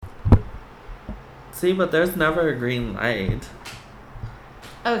See, but there's never a green light.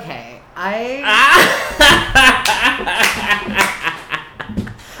 Okay,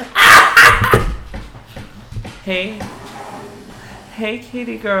 Hey,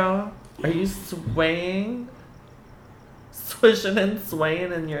 Katie girl. Are you swaying? Swishing and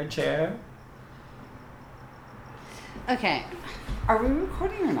swaying in your chair? Okay. Are we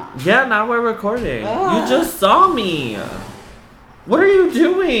recording or not? Yeah, now we're recording. Ugh. You just saw me. What are you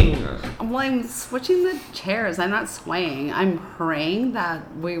doing? Well, I'm switching the chairs. I'm not swaying. I'm praying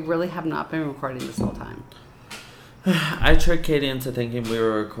that we really have not been recording this whole time. I tricked Katie into thinking we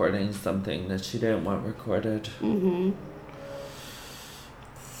were recording something that she didn't want recorded. Mm-hmm.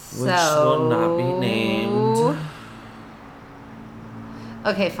 Which will not be named.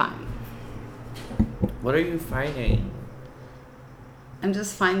 Okay, fine. What are you fighting? I'm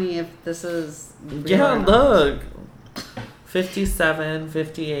just finding if this is real Yeah, or not. look. 57,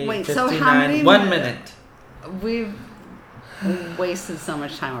 58, Wait, 59. so how many 1 minute. We've wasted so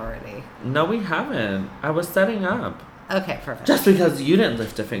much time already. No, we haven't. I was setting up. Okay, perfect. Just because you didn't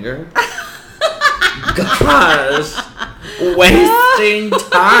lift a finger. Gosh. Wasting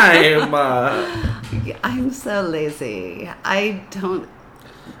time. I'm so lazy. I don't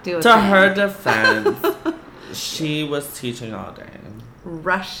do a To thing. her defense, she was teaching all day.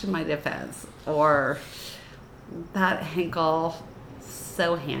 Rush to my defense. Or that Henkel,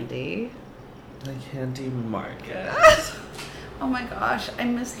 so handy. Like Handy Market. Oh my gosh, I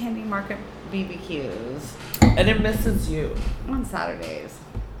miss Handy Market BBQs And it misses you. on Saturdays.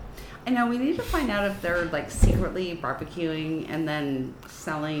 I know, we need to find out if they're like secretly barbecuing and then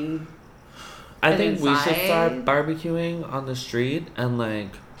selling. I it think we should start inside. barbecuing on the street and like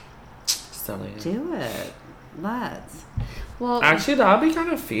selling it. Do it. Let's. Well, Actually, that would be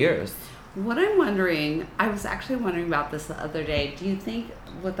kind of fierce. what I'm wondering, I was actually wondering about this the other day. Do you think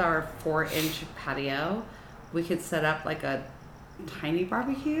with our 4-inch patio, we could set up like a tiny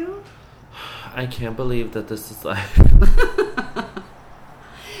barbecue? I can't believe that this is like...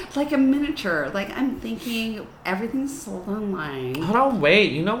 Like a miniature. Like, I'm thinking everything's sold online. Hold on,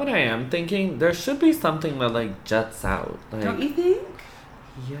 wait. You know what I am thinking? There should be something that like jets out. Like, Don't you think?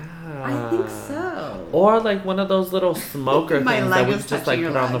 Yeah. I think so. Or like one of those little smoker My things leg that we is just like touching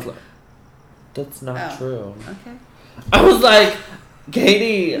put your on the leg. floor. That's not Oh. true. Okay. I was like,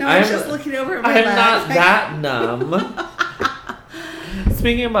 Katie, No, I was just looking over at my I'm leg. not that numb.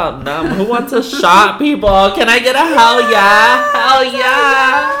 Speaking about numb, who wants a shot, people? Can I get a hell yeah? Hell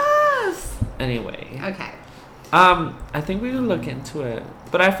yeah! Yes. Anyway. Okay. I think we can look into it.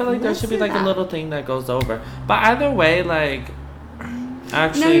 But I feel like there Let's should be do like that. a little thing that goes over. But either way, like, No,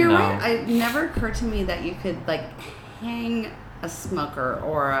 actually, you're no. right. It never occurred to me that you could like hang a smoker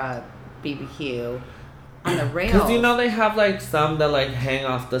or a BBQ on the rails. Because you know they have like some that like hang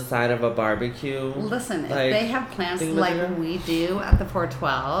off the side of a barbecue. Listen, like, if they have plants thing like with it. we do at the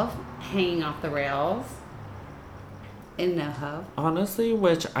 412, hanging off the rails in NoHo, Honestly,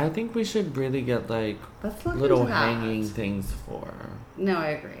 which I think we should really get like let's look little into that. hanging things for. No, I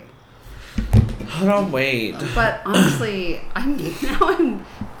agree. Hold on, wait. But honestly, I'm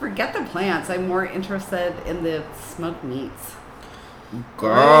forget the plants. I'm more interested in the smoked meats.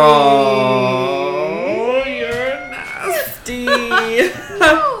 Girl, you're nasty.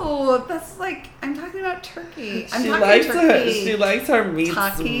 No, that's like I'm talking about turkey. I'm She talking likes turkey. her. She likes her meat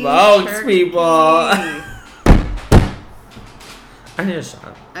Talking smoked, turkey. people. I need a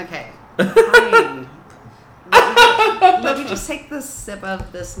shot. Okay. Fine. Let me just take this sip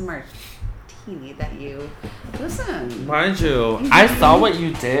of this martini that you... Listen. Mind you, I saw what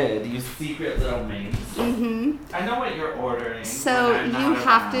you did. You secret little mates. Mm-hmm. I know what you're ordering. So when I'm you not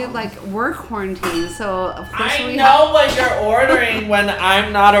have to, around. like, we're quarantined, so of course I we know what you're ordering when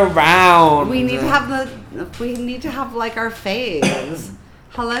I'm not around. we need to have like our faves.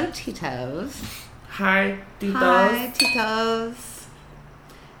 Hello, Tito's. Hi, Titos. Hi, Tito's.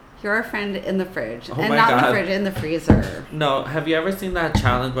 You're a friend in the fridge. Oh and my not in God. the fridge, in the freezer. No, have you ever seen that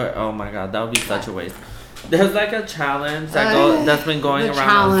challenge where, oh my god, that would be such a waste. There's like a challenge that's been going The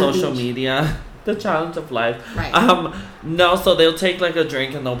around on social challenge. media. The challenge of life. Right. No, so they'll take like a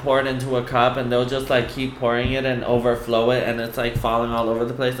drink and they'll pour it into a cup and they'll just like keep pouring it and overflow it and it's like falling all over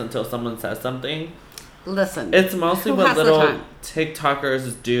the place until someone says something. Listen. It's mostly who what has the little time?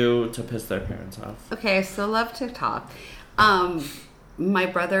 TikTokers do to piss their parents off. Okay, I still love TikTok. My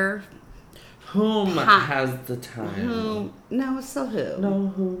brother... Whom Ha. has the time? No, so who? No,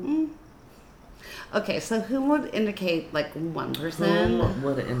 who? Okay, so who would indicate like one person? Whom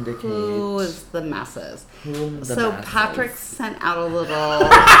would indicate? Who is the masses? Whom the So masses. Patrick sent out a little...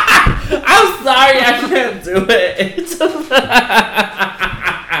 I'm sorry, I can't do it.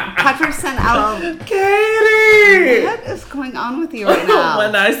 Patrick sent out Katie! What is going on with you right now?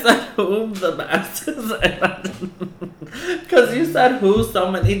 When I said whom the masses, because you said who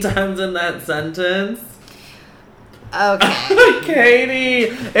so many times in that sentence. Okay.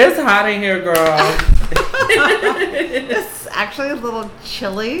 Katie, it's hot in here, girl. It's actually a little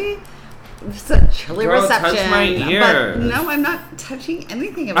chilly. It's a chilly Girl, reception. touch my ears. But no, I'm not touching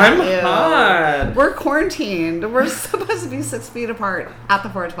anything about I'm you. hot. We're quarantined. We're supposed to be 6 feet apart at the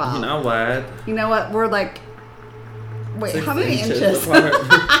 412. You know what? You know what? We're like, wait, 6 how many inches? apart.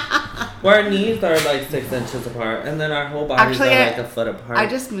 Well, our knees are like 6 inches apart, and then our whole bodies Actually, are like a foot apart. I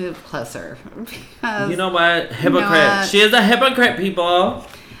just moved closer. Because, You know what? Hypocrite. what? She is a hypocrite, people.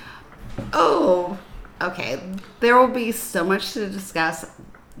 Oh, okay. There will be so much to discuss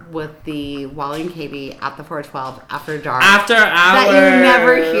with the Wally and Katie at the 412 after dark. After hours. That you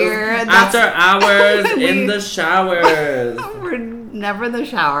never hear. After hours We- in the showers. We're never in the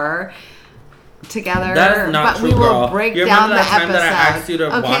shower together. That's not but true, we will girl. break You down remember the that time episode. that I asked you to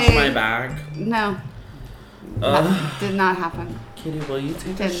wash my back? No. Ugh. That did not happen. Kitty, will you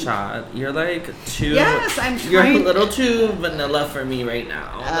take a Didn't. shot? You're like too. Yes, I'm You're a trying. little too vanilla for me right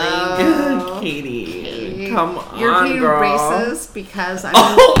now. Oh, Like, Katie, Okay. come on, You're being girl. racist because I'm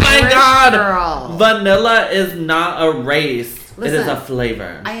Oh an my Irish God! girl. Vanilla is not a race. it is Listen, a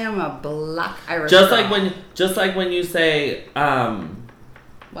flavor. I am a black Irish just girl. like when you say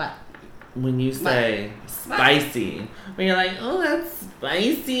What? when you say spicy, when you're like, oh, that's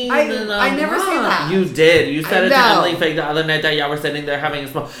spicy. I never say that. You did. You said it to No. Emily Fake the other night that y'all were sitting there having a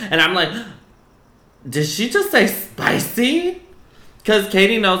smoke, and I'm like, did she just say spicy? Because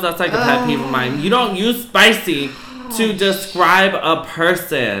Katie knows that's like a pet peeve of mine. You don't use spicy to describe a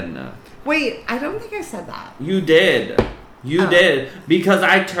person. Wait, I don't think I said that. You did. You did. Because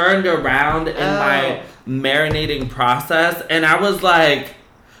I turned around in my marinating process, and I was like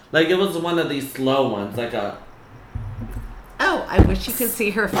it was one of these slow ones, like a Oh, I wish you could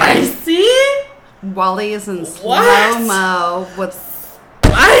see her face. spicy? Wally is in What? slow-mo with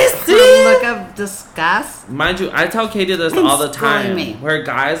Spicy? her look of disgust. Mind you, I tell Katie this And all the time. screaming. Where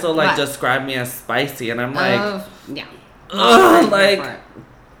guys will like What? describe me as spicy, and I'm like, Yeah. ugh, Go for like it.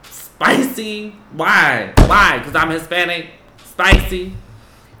 spicy? Why? Why? Because I'm Hispanic? Spicy?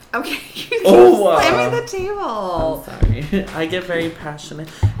 Okay, you keep Oh, slamming the I'm table. sorry. I get very passionate.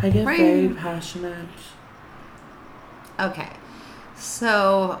 Very passionate. Okay,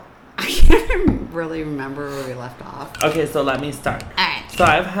 so I can't really remember where we left off. Okay, so let me start. All right. So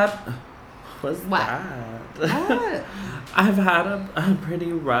I've had. What's What? that? What? I've had a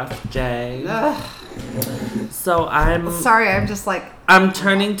pretty rough day. Ugh. So I'm Sorry, I'm just like, I'm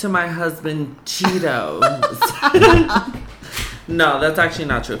turning to my husband Cheetos. No, that's actually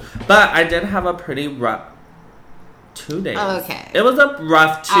not true. But I did have a pretty rough 2 days. Okay. It was a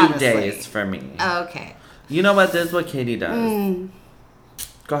rough 2 Honestly. days for me. okay. You know what? This is what Katie does.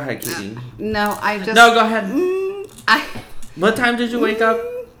 Go ahead, Katie. No, I just. No, go ahead. I. What time did you wake up?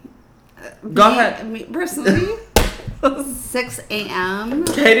 Go ahead. Me personally, 6 a.m.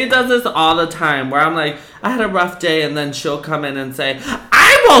 Katie does this all the time where I'm like, I had a rough day, and then she'll come in and say,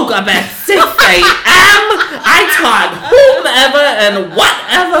 I woke up at 6 a.m. I taught whomever and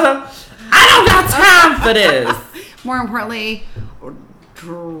whatever. I don't got time for this. More importantly,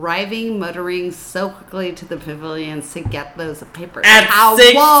 motoring so quickly to the pavilions to get those paper At towels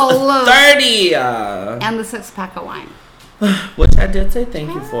 6:30. and the 6-pack of wine. Which I did say thank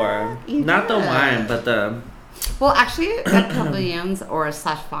you for. You Not the did. wine, but the Well, actually, at pavilions or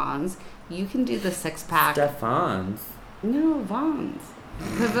 /Vons, you can do the 6-pack. Stefan's. No, Vons.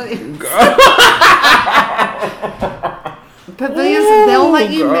 Pavilions. Pavilions, they'll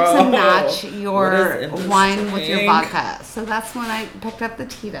let you mix and match your What is wine with your interesting? vodka. So that's when I picked up the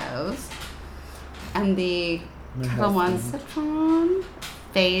Tito's and the My Kettle One husband. Citron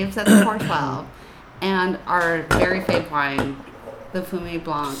faves at the 412 and our very fave wine, the Fumé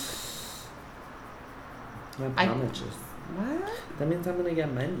Blanc. My promises. What? That means I'm gonna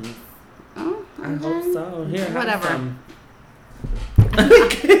get money. Oh, I hope so. Here, have Whatever. some.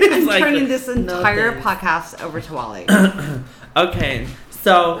 I'm like, turning this no entire thanks. podcast over to Wally. Okay,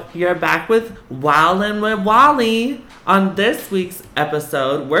 so you're back with Wildin' with Wally. On this week's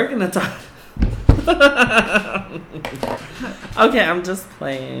episode, we're gonna talk. Okay, I'm just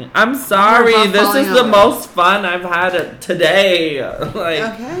playing. I'm sorry. We're both This is falling the over. most fun I've had today. Like,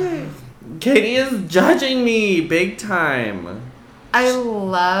 Okay. Katie is judging me big time. I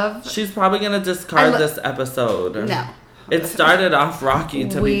love. She's probably gonna discard I lo- this episode. No. It started off rocky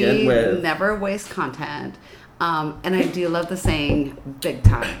to begin with. We never waste content. And I do love the saying big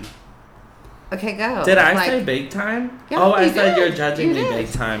time. Okay, go. Did I Like, say big time? Yeah, Oh, I you said did. you're judging You me did.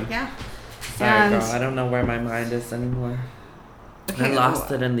 big time. Yeah. Sorry, girl. I don't know where my mind is anymore. Okay, I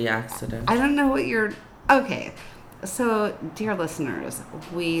lost it in the accident. I don't know what you're... Okay. So, dear listeners,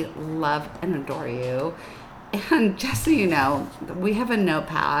 we love and adore you. And just so you know, we have a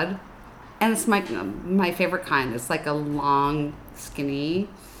notepad. And it's my favorite kind. It's like a long, skinny,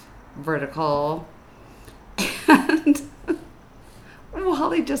 vertical. And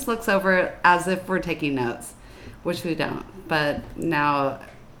Wally just looks over it as if we're taking notes, which we don't. But now,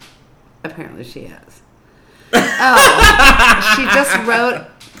 apparently she is. Oh, she just wrote...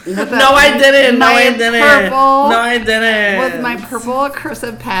 No, I didn't. No, I didn't. With my purple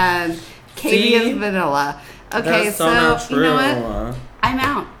cursive pen, Katie is vanilla. Okay, That's so not true. You know what? I'm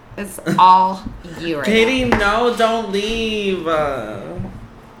out. It's all you right Katie, now. no, don't leave.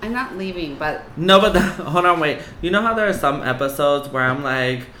 I'm not leaving, but... No, but hold on, wait. You know how there are some episodes where I'm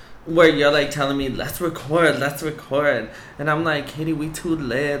like... Where you're like telling me, let's record. And I'm like, Katie, we too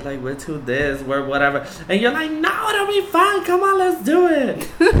lit. Like, we're too this. We're whatever. And you're like, no, it'll be fun. Come on, let's do it.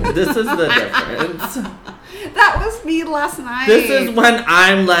 This is the difference. That was me last night. This is when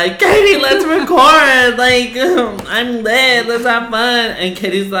I'm like, Katie, let's record. Like, I'm lit. Let's have fun. And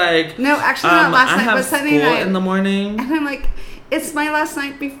Katie's like, no, actually not last night, but Sunday night. In the morning. And I'm like, it's my last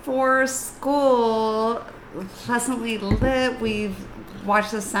night before school. Pleasantly lit. We've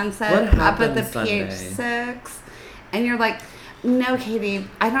watched the sunset up at the PH6. And you're like, no, Katie,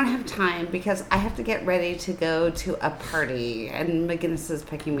 I don't have time because I have to get ready to go to a party. And McGinnis is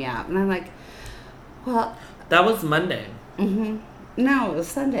picking me up. And I'm like, well... That was Monday. Mm-hmm. No, it was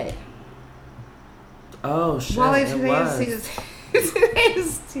Sunday. Oh, shit, Wally, it was. Today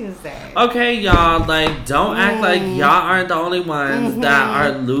is Tuesday. Okay, y'all, like, don't act like y'all aren't the only ones that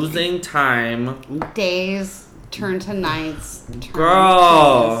are losing time. Days turn to nights.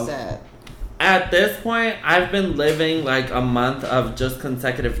 Girl, at this point, I've been living like a month of just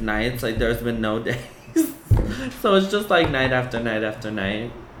consecutive nights. Like, there's been no days. So it's just like night after night after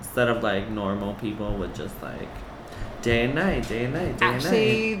night. Instead of like normal people would just like day and night, day and night, day and night.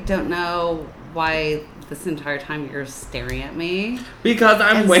 Actually, don't know why this entire time you're staring at me. Because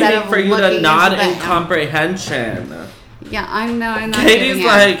I'm waiting for you to nod in comprehension. Yeah, I know. I'm not. Katie's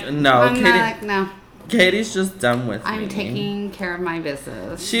like, no. I'm not like, no. Katie's just done with me. I'm taking care of my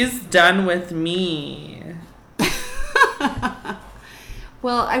business. She's done with me.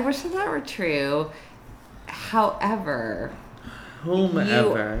 Well, I wish that were true. However...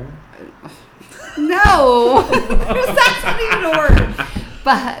 Whomever. No! That's not even a word.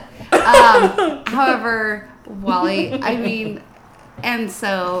 But, however, Wally, I mean... And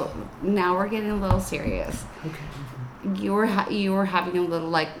so, now we're getting a little serious. Okay. You were having a little,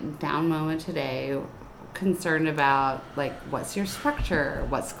 like, down moment today, concerned about, like, what's your structure?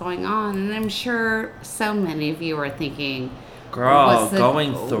 What's going on? And I'm sure so many of you are thinking... Girl,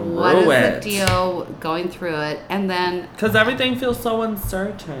 going through it. What is the deal going through it? And then... Because everything feels so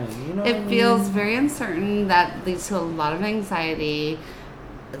uncertain. You know it feels very uncertain. That leads to a lot of anxiety.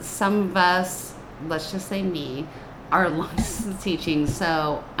 Some of us, let's just say me, are long distance teaching,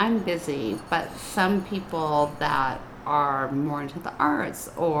 so I'm busy. But some people that are more into the arts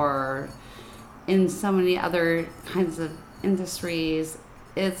or in so many other kinds of industries,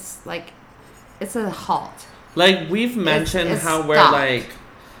 it's like, it's a halt. Like, we've mentioned it's how we're, stopped. like,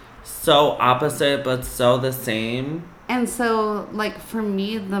 so opposite but so the same. And so, like, for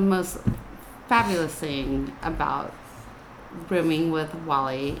me, the most fabulous thing about rooming with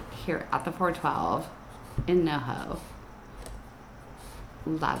Wally here at the 412 in NoHo,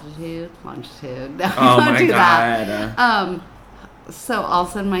 latitude, longitude. No, oh, don't my do God. That. So all of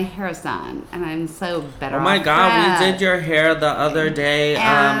a sudden my hair is done and I'm so better off. Oh my God, breath. we did your hair the other day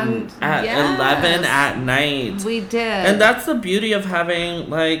at 11 at night. We did. And that's the beauty of having,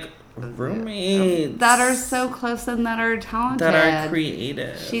 like, roommates. That are so close and that are talented. That are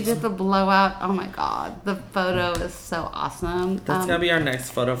creative. She did the blowout. Oh my God. The photo is so awesome. That's going to be our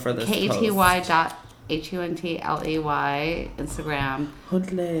next photo for this post. KTY.HUNTLEY Instagram.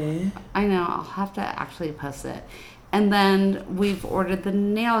 Huntley. I know. I'll have to actually post it. And then we've ordered the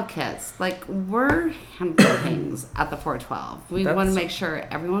nail kits. Like, we're handling things at the 412. We want to make sure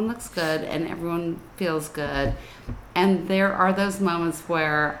everyone looks good and everyone feels good. And there are those moments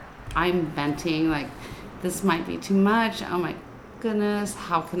where I'm venting, like, this might be too much. Oh my goodness,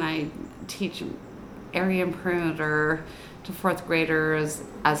 how can I teach area improvement to fourth graders,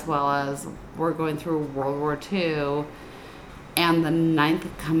 as well as we're going through World War II and the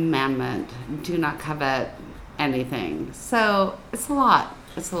 9th commandment, do not covet anything. So it's a lot,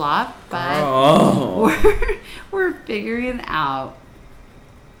 but we're figuring it out.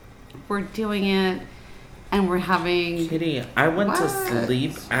 We're doing it, and we're having... Kitty, I went to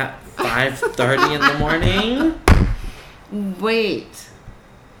sleep at 5:30 in the morning.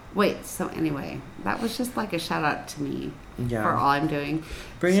 Wait, so anyway, that was just like a shout out to me for all I'm doing.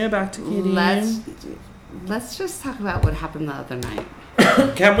 Bring it back to Kitty. Let's just talk about what happened the other night.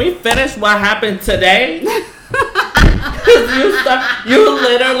 Can we finish what happened today? You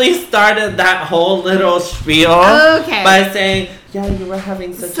literally started that whole little spiel by saying, yeah, you were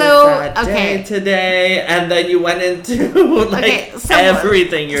having such a sad day today, and then you went into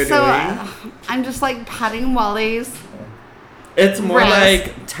everything you're doing. I'm just like patting Wally's. It's more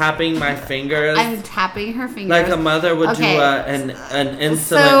like tapping my fingers. I'm tapping her fingers. Like a mother would do an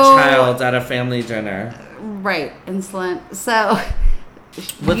insolent child at a family dinner. Right, insolent. So...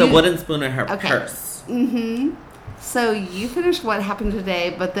 With a wooden spoon in her purse. Mm-hmm. So you finished what happened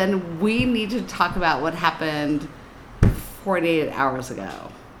today, but then we need to talk about what happened 48 hours ago.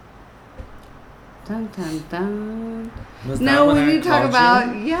 Dun, dun, dun. No, we need to talk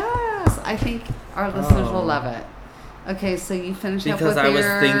about... Yes, I think our listeners will love it. Okay, so you finished up with Because I was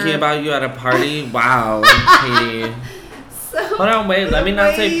thinking about you at a party? Wow, Katie. Hold on, wait. Let me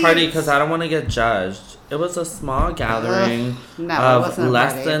not say party because I don't want to get judged. It was a small gathering of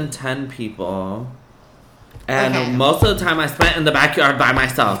less than 10 people. And most of the time I spent in the backyard by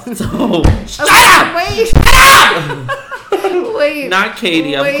myself. So, shut up! Wait! Wait. Not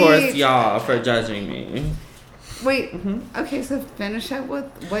Katie, of course, y'all, for judging me. Wait. Mm-hmm. Okay, so finish up with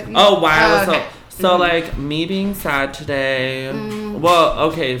what you... Oh, wow. So like, me being sad today... Well,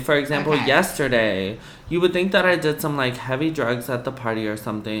 okay, for example, yesterday... You would think that I did some, like, heavy drugs at the party or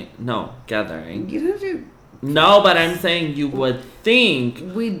something. No, gathering. You don't do... No, but I'm saying you would think...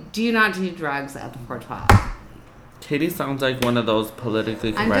 We do not do drugs at the 412. Katie sounds like one of those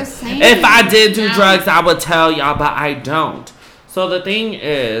politically correct... I'm just saying. If I did do drugs, I would tell y'all, but I don't. So the thing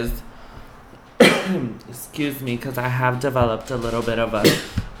is... excuse me, because I have developed a little bit of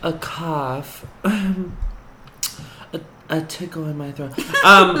a cough. A tickle in my throat.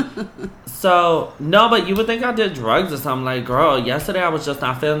 So, no, but you would think I did drugs or something. Like, girl, yesterday I was just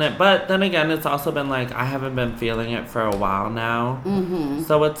not feeling it. But then again, it's also been like, I haven't been feeling it for a while now. Mm-hmm.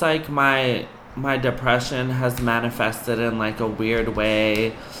 So it's like my depression has manifested in like a weird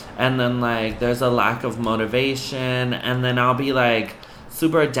way. And then like, there's a lack of motivation. And then I'll be like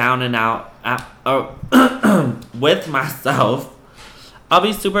super down and out with myself. I'll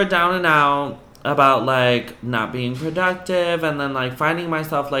be super down and out about like not being productive, and then like finding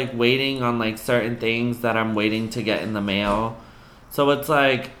myself like waiting on like certain things that I'm waiting to get in the mail. So it's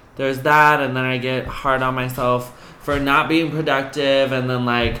like there's that, and then I get hard on myself for not being productive, and then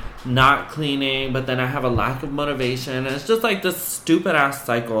like not cleaning, but then I have a lack of motivation, and it's just like this stupid ass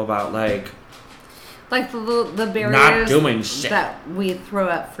cycle about like the barriers not doing shit that we throw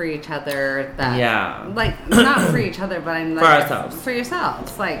up for each other. That like not for each other, but I'm like for ourselves. For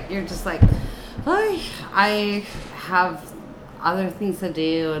yourselves. Like you're just like, oh, I have other things to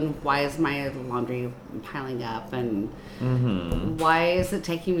do, and why is my laundry piling up, and why is it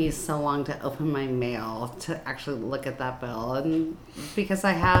taking me so long to open my mail to actually look at that bill? And because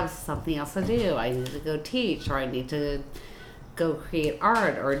I have something else to do. I need to go teach, or I need to go create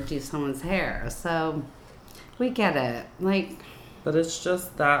art or do someone's hair. So we get it. Like, but it's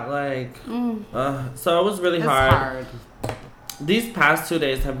just that like so it was really hard. These past 2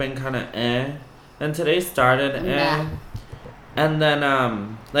 days have been kind of and today started and then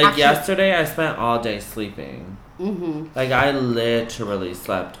actually, yesterday I spent all day sleeping. Like I literally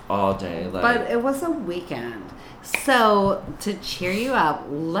slept all day. Like, but it was a weekend, so to cheer you up,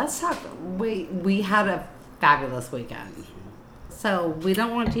 let's talk. We had a fabulous weekend. So we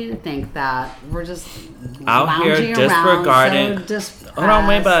don't want you to think that we're just out here disregarding. Hold on,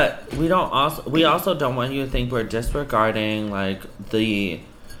 wait, but we also don't want you to think we're disregarding like the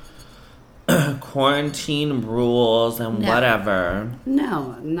quarantine rules and whatever.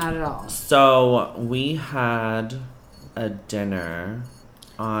 No, not at all. So we had a dinner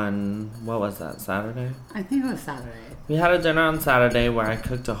on, what was that, Saturday? I think it was Saturday. We had a dinner on Saturday where I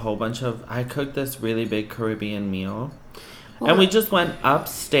cooked I cooked this really big Caribbean meal. And we just went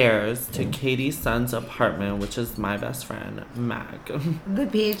upstairs to Katie's son's apartment, which is my best friend, Mag. The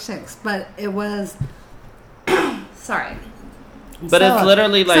PH6, but it was... Sorry. But it's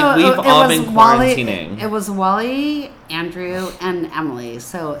literally like we've all been quarantining. It was Wally, Andrew, and Emily.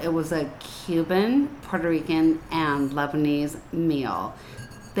 So it was a Cuban, Puerto Rican, and Lebanese meal.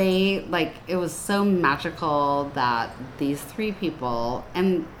 It was so magical that these three people,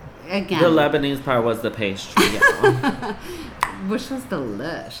 and again... The Lebanese part was the pastry, which was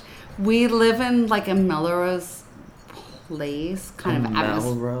delish. We live in like a Melrose Place kind of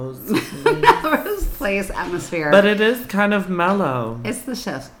Melrose. Melrose Place atmosphere. But it is kind of mellow. It's the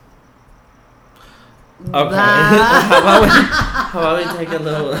show. Okay. How about we take a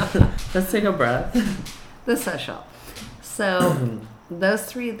little... Let's take a breath. The Social. So, those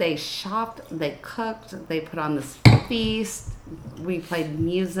three, they shopped, they cooked, they put on this feast. We played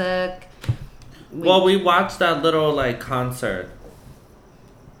music. We watched that little, like, concert.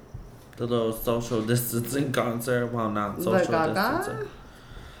 The little social distancing concert. Well, not social distancing.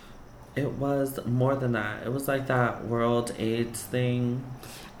 It was more than that. It was like that World AIDS thing.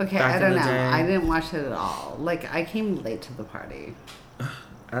 Okay, I don't know. I didn't watch it at all. Like, I came late to the party.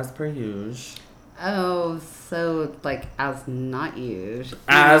 As per usual. Oh, so, like, as not usual.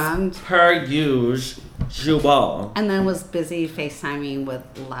 As per usual. And then was busy FaceTiming with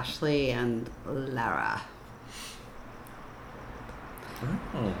Lashley and Lara.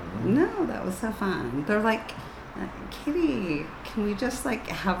 Oh. No, that was so fun. They're like, Katie, can we just like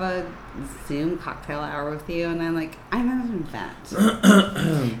have a Zoom cocktail hour with you? And I'm like, I'm at an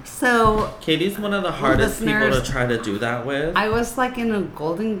event. So Katie's one of the hardest people to try to do that with. I was like in a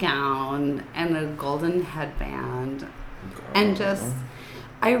golden gown and a golden headband. And just,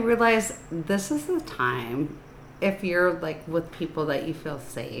 I realized this is the time, if you're like with people that you feel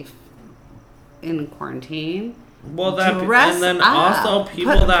safe in quarantine. Well, and then also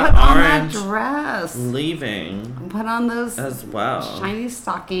people that aren't leaving. Put on those as well. Shiny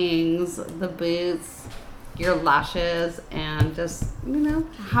stockings, the boots, your lashes, and just,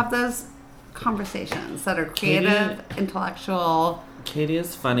 have those conversations that are creative, intellectual. Katie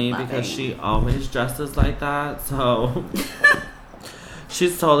is funny because she always dresses like that, so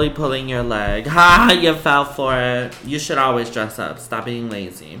she's totally pulling your leg. Ha! You fell for it. You should always dress up. Stop being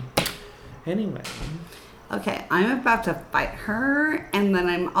lazy. Anyway. Okay, I'm about to fight her, and then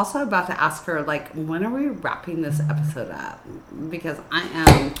I'm also about to ask her, like, when are we wrapping this episode up? Because I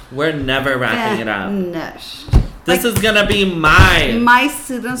am... We're never wrapping it up. Finished. This is gonna be mine. My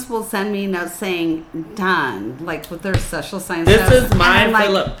students will send me notes saying, done, like, with their social science This notes, is mine,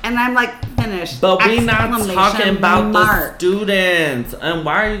 Philip. And I'm like, finished. But we're not talking about the students. And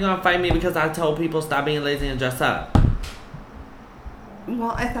why are you gonna fight me because I told people stop being lazy and dress up?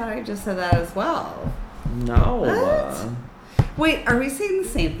 Well, I thought I just said that as well. No. What? Wait, are we saying the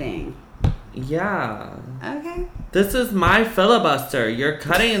same thing? Yeah. Okay. This is my filibuster. You're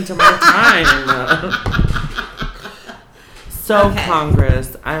cutting into my time. So, okay.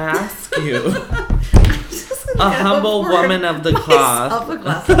 Congress, I ask you, a humble woman of the cloth.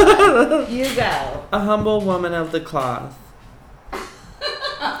 You go. A humble woman of the cloth.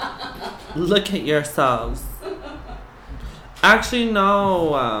 Look at yourselves. Actually,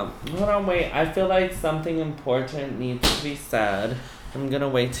 no. Hold on, wait. I feel like something important needs to be said. I'm going to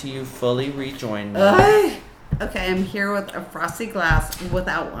wait till you fully rejoin me. Okay, I'm here with a frosty glass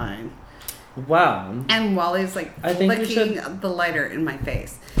without wine. Wow. And Wally's like flicking the lighter in my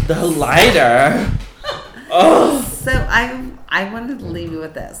face. The lighter? Oh. So I wanted to leave you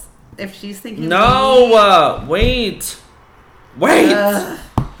with this. If she's thinking... No! Wait!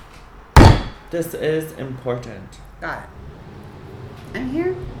 This is important. Got it. I'm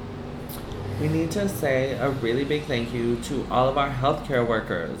here. We need to say a really big thank you to all of our healthcare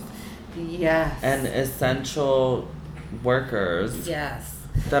workers. Yes. And essential workers. Yes.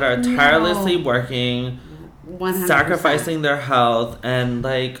 That are tirelessly working, 100%. Sacrificing their health, and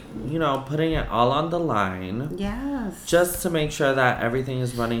putting it all on the line. Yes. Just to make sure that everything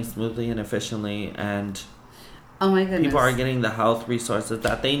is running smoothly and efficiently, and oh my goodness, people are getting the health resources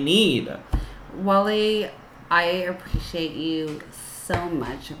that they need. Wally, I appreciate you so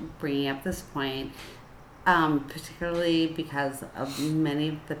much bringing up this point, particularly because of many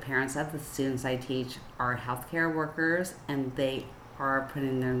of the parents of the students I teach are healthcare workers, and they are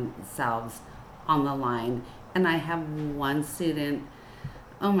putting themselves on the line. And I have one student,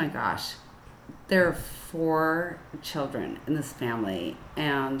 oh my gosh, there are 4 children in this family,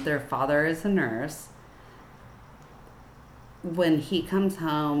 and their father is a nurse. When he comes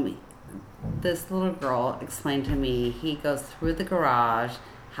home, this little girl explained to me, he goes through the garage,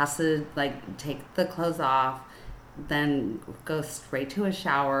 has to take the clothes off, then go straight to a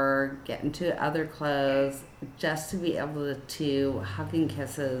shower, get into other clothes, just to be able to hug and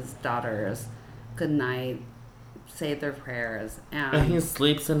kiss his daughters goodnight, say their prayers. And he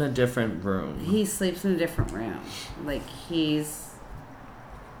sleeps in a different room. He sleeps in a different room.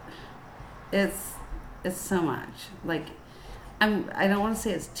 It's so much. I don't want to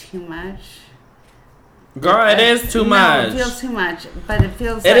say it's too much. Girl, it is too much. It feels too much, but it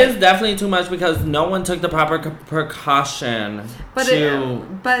feels it is definitely too much because no one took the proper precaution but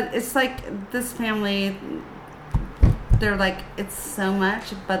it's like this family, they're like, it's so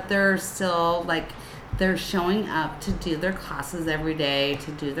much, but they're still like, they're showing up to do their classes every day,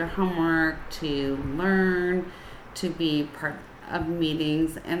 to do their homework, to learn, to be part of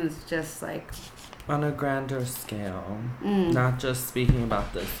meetings, and it's just like on a grander scale, not just speaking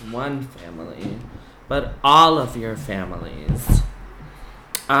about this one family, but all of your families.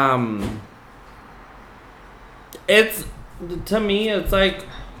 It's, to me, it's like,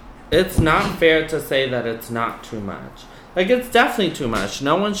 it's not fair to say that it's not too much. Like, it's definitely too much.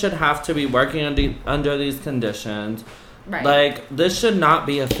 No one should have to be working under these conditions. Right. Like, this should not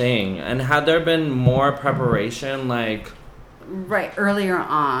be a thing. And had there been more preparation, like... Right, earlier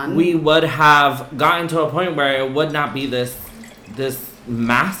on. We would have gotten to a point where it would not be this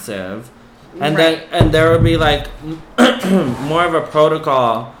massive. And right. and there would be, like, more of a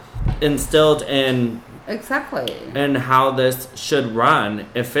protocol instilled in... Exactly. And how this should run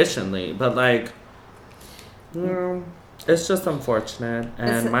efficiently. But, like... It's just unfortunate,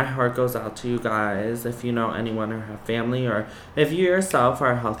 and my heart goes out to you guys if you know anyone or have family, or if you yourself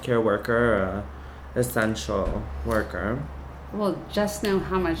are a healthcare worker or a essential worker. Well, just know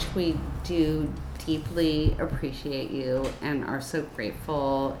how much we do deeply appreciate you and are so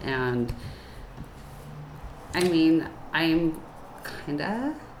grateful. And I mean, I'm kind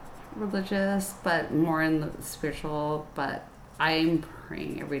of religious, but more in the spiritual, but I'm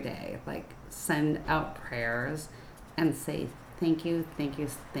praying every day. Like, send out prayers and say thank you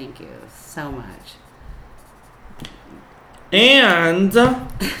so much. And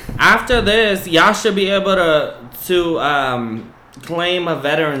after this, y'all should be able to claim a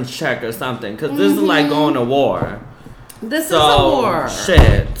veteran's check or something, because this is like going to war. This is a war.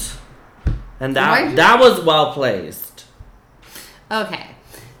 Shit. And that was well placed. Okay.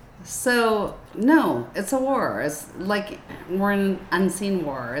 So, no, it's a war. It's like we're in an unseen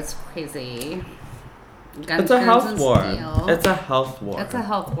war. It's crazy. It's a health war. It's a health war. It's a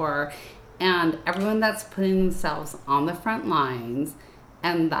health war. And everyone that's putting themselves on the front lines,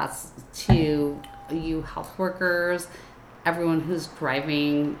 and that's to you health workers, everyone who's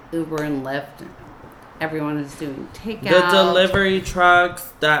driving Uber and Lyft, everyone who's doing takeout. The delivery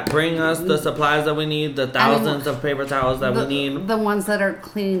trucks that bring us the supplies that we need, the thousands of paper towels that we need. The ones that are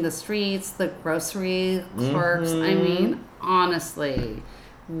cleaning the streets, the grocery clerks. I mean, honestly,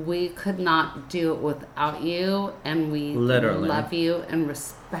 we could not do it without you, and we literally love you and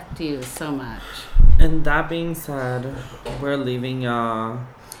respect you so much. And that being said, we're leaving y'all.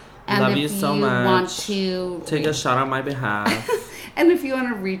 And love you so much. Want to take a shot on my behalf. And if you want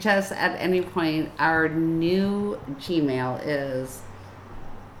to reach us at any point, our new Gmail is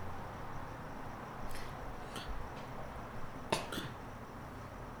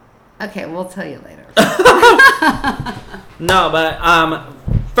okay, we'll tell you later. No, but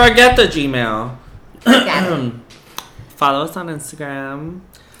forget the Gmail. Follow us on Instagram.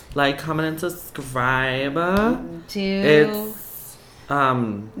 Like, comment, and subscribe.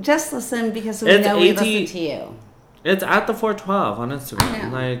 Just listen, because we know we listen to you. It's at the 412 on Instagram. I know,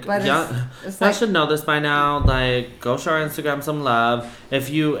 like, but y'all should know this by now. Like, go show our Instagram some love. If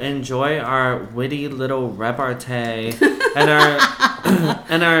you enjoy our witty little repartee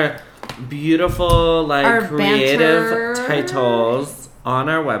and our beautiful, like, our creative banter titles on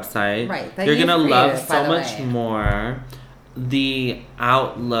our website, right? You're gonna love so much more the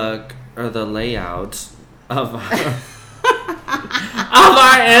outlook or the layout of our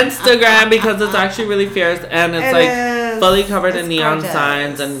Instagram, because it's actually really fierce, and it's fully covered in neon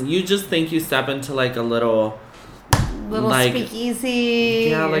signs, and you just think you step into like a little like, speakeasy.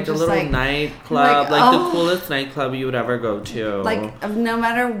 Yeah, like a little nightclub, the coolest nightclub you would ever go to. Like, no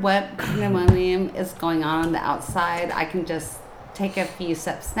matter what pandemonium is going on the outside, I can just take a few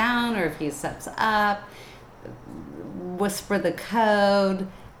steps down or a few steps up, whisper the code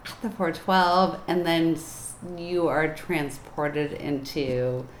at the 412, and then you are transported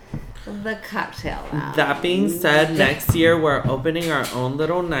into the cocktail lounge. That being said, next year we're opening our own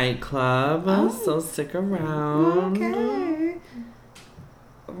little nightclub, so stick around. Okay.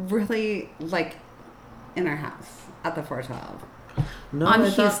 Really, like, in our house at the 412. No, on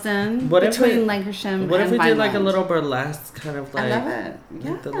Houston, between Lancashire and What if we did like a Vineland. little burlesque kind of like... I love it.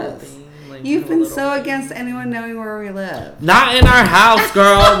 Yes. Like, you've been so against anyone knowing where we live. Not in our house,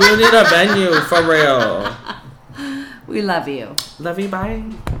 girl. We need a venue for real. We love you. Love you. Bye.